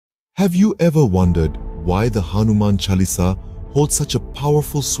Have you ever wondered why the Hanuman Chalisa holds such a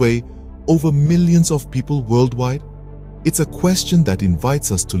powerful sway over millions of people worldwide? It's a question that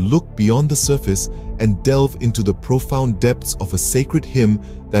invites us to look beyond the surface and delve into the profound depths of a sacred hymn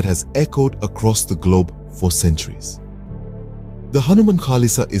that has echoed across the globe for centuries. The Hanuman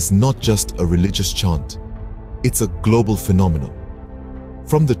Chalisa is not just a religious chant, it's a global phenomenon.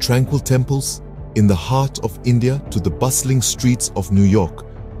 From the tranquil temples in the heart of India to the bustling streets of New York,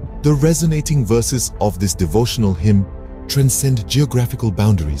 the resonating verses of this devotional hymn transcend geographical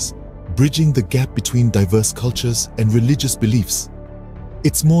boundaries, bridging the gap between diverse cultures and religious beliefs.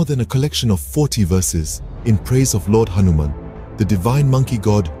 It's more than a collection of 40 verses in praise of Lord Hanuman, the divine monkey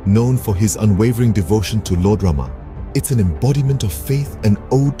god known for his unwavering devotion to Lord Rama. It's an embodiment of faith, an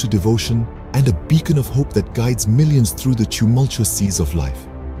ode to devotion, and a beacon of hope that guides millions through the tumultuous seas of life.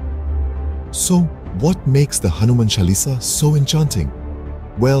 So, what makes the Hanuman Chalisa so enchanting?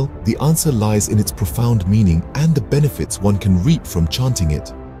 Well, the answer lies in its profound meaning and the benefits one can reap from chanting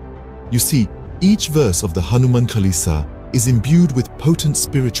it. You see, each verse of the Hanuman Chalisa is imbued with potent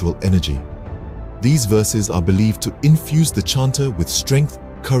spiritual energy. These verses are believed to infuse the chanter with strength,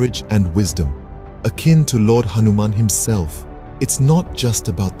 courage, and wisdom, akin to Lord Hanuman himself. It's not just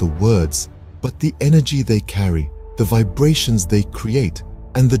about the words, but the energy they carry, the vibrations they create,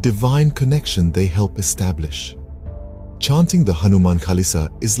 and the divine connection they help establish. Chanting the Hanuman Chalisa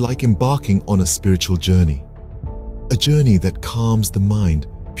is like embarking on a spiritual journey. A journey that calms the mind,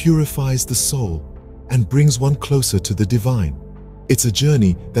 purifies the soul, and brings one closer to the divine. It's a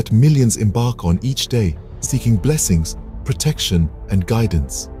journey that millions embark on each day, seeking blessings, protection, and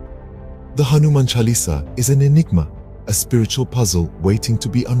guidance. The Hanuman Chalisa is an enigma, a spiritual puzzle waiting to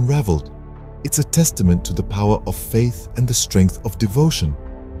be unraveled. It's a testament to the power of faith and the strength of devotion.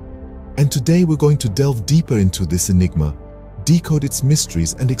 And today we're going to delve deeper into this enigma, decode its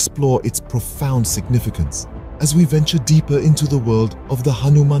mysteries, and explore its profound significance. As we venture deeper into the world of the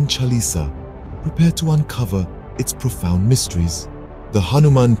Hanuman Chalisa, prepare to uncover its profound mysteries. The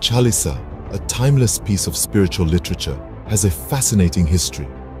Hanuman Chalisa, a timeless piece of spiritual literature, has a fascinating history.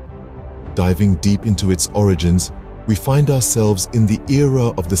 Diving deep into its origins, we find ourselves in the era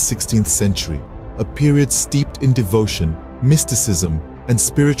of the 16th century, a period steeped in devotion, mysticism, and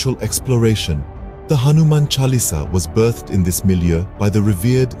spiritual exploration. The Hanuman Chalisa was birthed in this milieu by the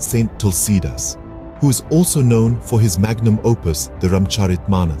revered Saint Tulsidas, who is also known for his magnum opus, the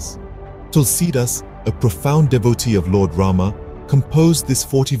Ramcharitmanas. Tulsidas, a profound devotee of Lord Rama, composed this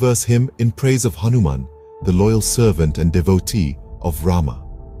 40-verse hymn in praise of Hanuman, the loyal servant and devotee of Rama.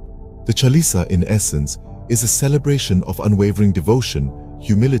 The Chalisa, in essence, is a celebration of unwavering devotion,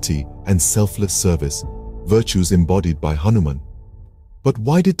 humility, and selfless service, virtues embodied by Hanuman. But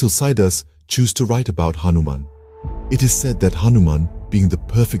why did Tulsidas choose to write about Hanuman? It is said that Hanuman, being the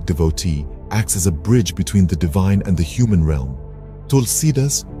perfect devotee, acts as a bridge between the divine and the human realm.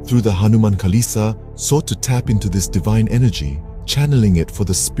 Tulsidas, through the Hanuman Chalisa, sought to tap into this divine energy, channeling it for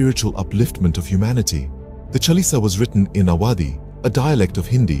the spiritual upliftment of humanity. The Chalisa was written in Awadhi, a dialect of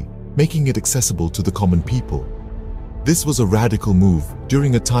Hindi, making it accessible to the common people. This was a radical move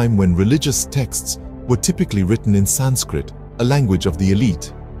during a time when religious texts were typically written in Sanskrit, a language of the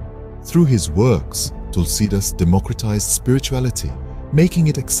elite. Through his works, Tulsidas democratized spirituality, making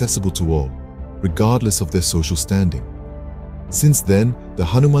it accessible to all, regardless of their social standing. Since then, the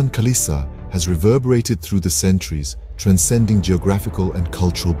Hanuman Chalisa has reverberated through the centuries, transcending geographical and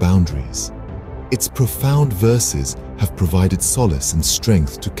cultural boundaries. Its profound verses have provided solace and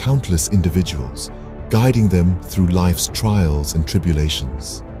strength to countless individuals, guiding them through life's trials and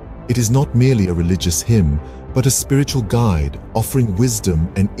tribulations. It is not merely a religious hymn, but a spiritual guide offering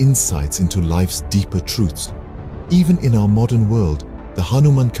wisdom and insights into life's deeper truths. Even in our modern world, the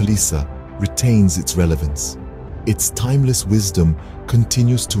Hanuman Chalisa retains its relevance. Its timeless wisdom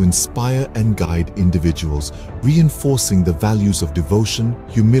continues to inspire and guide individuals, reinforcing the values of devotion,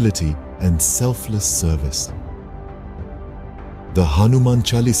 humility, and selfless service. The Hanuman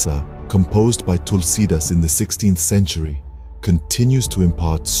Chalisa, composed by Tulsidas in the 16th century, continues to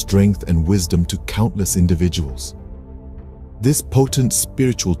impart strength and wisdom to countless individuals. This potent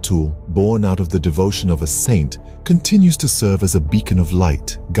spiritual tool, born out of the devotion of a saint, continues to serve as a beacon of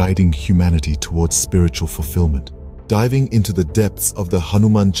light, guiding humanity towards spiritual fulfillment. Diving into the depths of the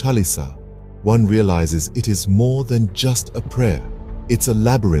Hanuman Chalisa, one realizes it is more than just a prayer. It's a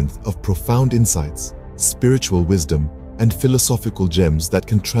labyrinth of profound insights, spiritual wisdom, and philosophical gems that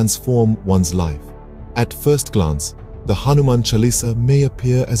can transform one's life. At first glance, the Hanuman Chalisa may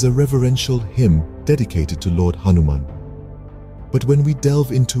appear as a reverential hymn dedicated to Lord Hanuman. But when we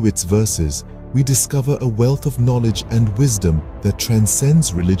delve into its verses, we discover a wealth of knowledge and wisdom that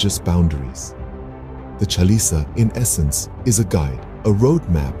transcends religious boundaries. The Chalisa, in essence, is a guide, a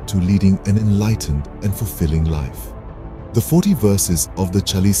roadmap to leading an enlightened and fulfilling life. The 40 verses of the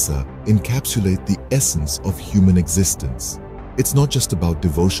Chalisa encapsulate the essence of human existence. It's not just about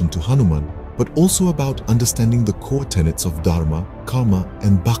devotion to Hanuman, but also about understanding the core tenets of Dharma, Karma,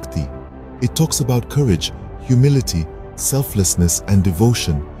 and Bhakti. It talks about courage, humility, selflessness, and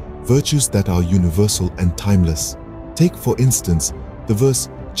devotion, virtues that are universal and timeless. Take, for instance, the verse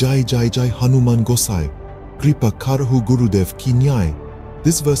Jai Jai Jai Hanuman Gosai, Kripa Karahu Gurudev Ki Nyai.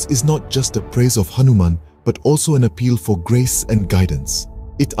 This verse is not just a praise of Hanuman, but also an appeal for grace and guidance.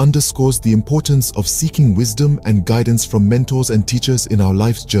 It underscores the importance of seeking wisdom and guidance from mentors and teachers in our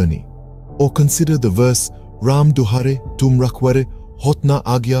life's journey. Or consider the verse Ram Duhare Tum Rakhware Hotna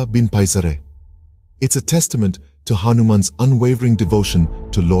Agya Bin Paisare. It's a testament to Hanuman's unwavering devotion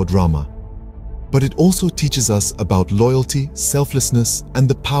to Lord Rama. But it also teaches us about loyalty, selflessness, and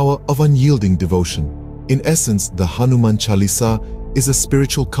the power of unyielding devotion. In essence, the Hanuman Chalisa is a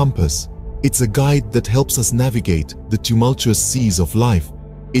spiritual compass. It's a guide that helps us navigate the tumultuous seas of life.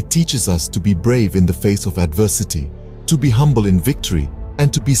 It teaches us to be brave in the face of adversity, to be humble in victory,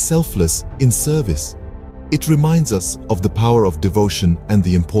 and to be selfless in service. It reminds us of the power of devotion and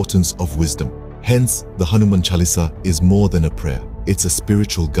the importance of wisdom. Hence, the Hanuman Chalisa is more than a prayer. It's a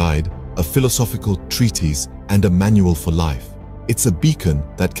spiritual guide, a philosophical treatise, and a manual for life. It's a beacon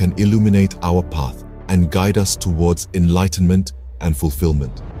that can illuminate our path and guide us towards enlightenment and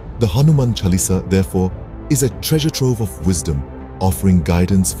fulfillment. The Hanuman Chalisa, therefore, is a treasure trove of wisdom, offering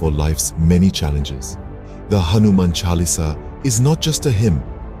guidance for life's many challenges. The Hanuman Chalisa is not just a hymn,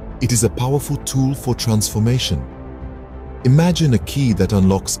 it is a powerful tool for transformation. Imagine a key that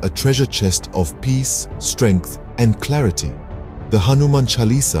unlocks a treasure chest of peace, strength, and clarity. The Hanuman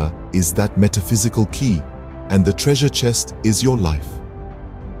Chalisa is that metaphysical key, and the treasure chest is your life.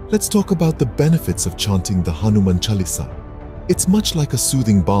 Let's talk about the benefits of chanting the Hanuman Chalisa. It's much like a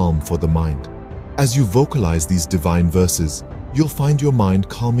soothing balm for the mind. As you vocalize these divine verses, you'll find your mind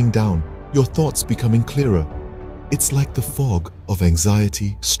calming down, your thoughts becoming clearer. It's like the fog of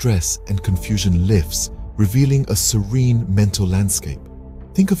anxiety, stress, and confusion lifts, revealing a serene mental landscape.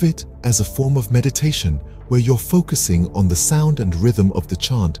 Think of it as a form of meditation where you're focusing on the sound and rhythm of the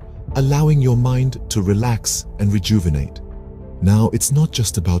chant, allowing your mind to relax and rejuvenate. Now, it's not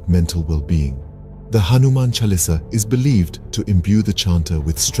just about mental well-being. The Hanuman Chalisa is believed to imbue the chanter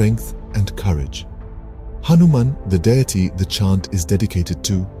with strength and courage. Hanuman, the deity the chant is dedicated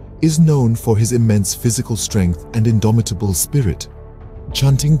to, is known for his immense physical strength and indomitable spirit.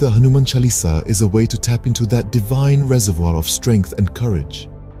 Chanting the Hanuman Chalisa is a way to tap into that divine reservoir of strength and courage,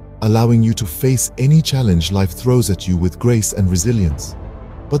 allowing you to face any challenge life throws at you with grace and resilience.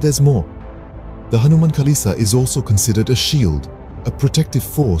 But there's more. The Hanuman Chalisa is also considered a shield, a protective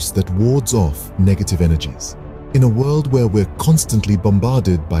force that wards off negative energies. In a world where we're constantly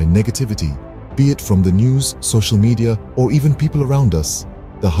bombarded by negativity, be it from the news, social media, or even people around us,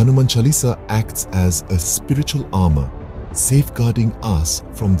 the Hanuman Chalisa acts as a spiritual armor, safeguarding us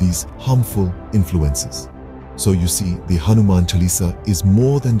from these harmful influences. So you see, the Hanuman Chalisa is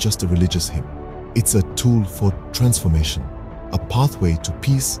more than just a religious hymn. It's a tool for transformation, a pathway to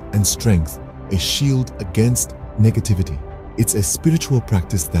peace and strength, a shield against negativity. It's a spiritual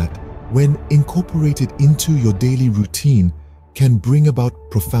practice that, when incorporated into your daily routine, can bring about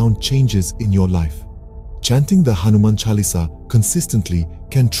profound changes in your life. Chanting the Hanuman Chalisa consistently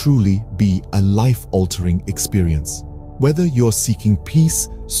can truly be a life-altering experience. Whether you're seeking peace,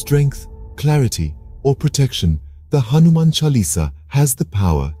 strength, clarity, or protection, the Hanuman Chalisa has the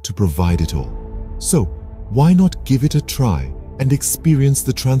power to provide it all. So, why not give it a try and experience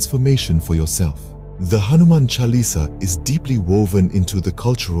the transformation for yourself? The Hanuman Chalisa is deeply woven into the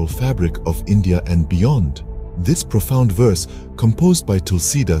cultural fabric of India and beyond. This profound verse, composed by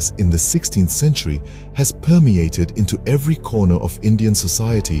Tulsidas in the 16th century, has permeated into every corner of Indian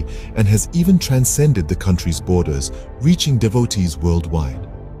society and has even transcended the country's borders, reaching devotees worldwide.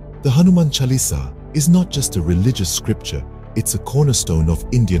 The Hanuman Chalisa is not just a religious scripture, it's a cornerstone of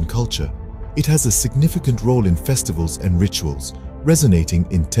Indian culture. It has a significant role in festivals and rituals, resonating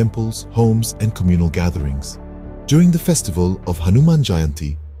in temples, homes, and communal gatherings. During the festival of Hanuman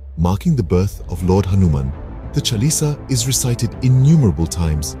Jayanti, marking the birth of Lord Hanuman, the Chalisa is recited innumerable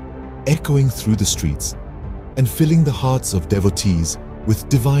times, echoing through the streets and filling the hearts of devotees with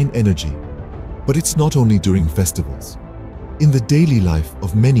divine energy. But it's not only during festivals. In the daily life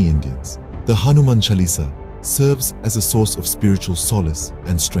of many Indians, the Hanuman Chalisa serves as a source of spiritual solace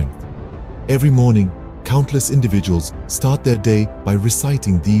and strength. Every morning, countless individuals start their day by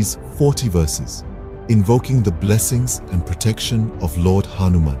reciting these 40 verses, invoking the blessings and protection of Lord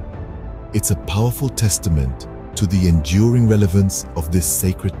Hanuman. It's a powerful testament to the enduring relevance of this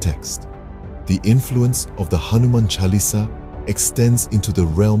sacred text. The influence of the Hanuman Chalisa extends into the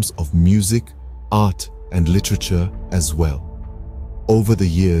realms of music, art, and literature as well. Over the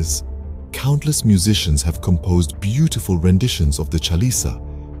years, countless musicians have composed beautiful renditions of the Chalisa,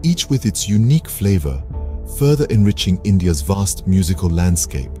 each with its unique flavor, further enriching India's vast musical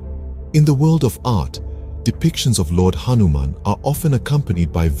landscape. In the world of art, depictions of Lord Hanuman are often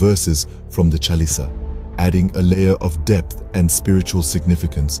accompanied by verses from the Chalisa, adding a layer of depth and spiritual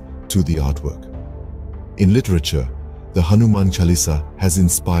significance to the artwork. In literature, the Hanuman Chalisa has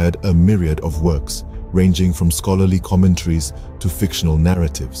inspired a myriad of works, ranging from scholarly commentaries to fictional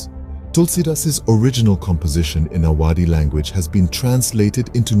narratives. Tulsidas' original composition in Awadhi language has been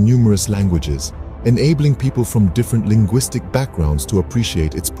translated into numerous languages, enabling people from different linguistic backgrounds to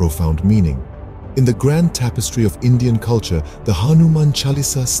appreciate its profound meaning. In the grand tapestry of Indian culture, the Hanuman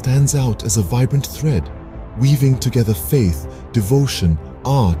Chalisa stands out as a vibrant thread, weaving together faith, devotion,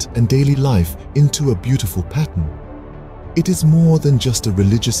 art, and daily life into a beautiful pattern. It is more than just a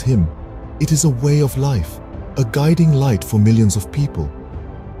religious hymn. It is a way of life, a guiding light for millions of people.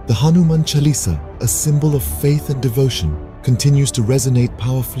 The Hanuman Chalisa, a symbol of faith and devotion, continues to resonate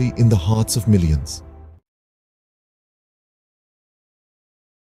powerfully in the hearts of millions.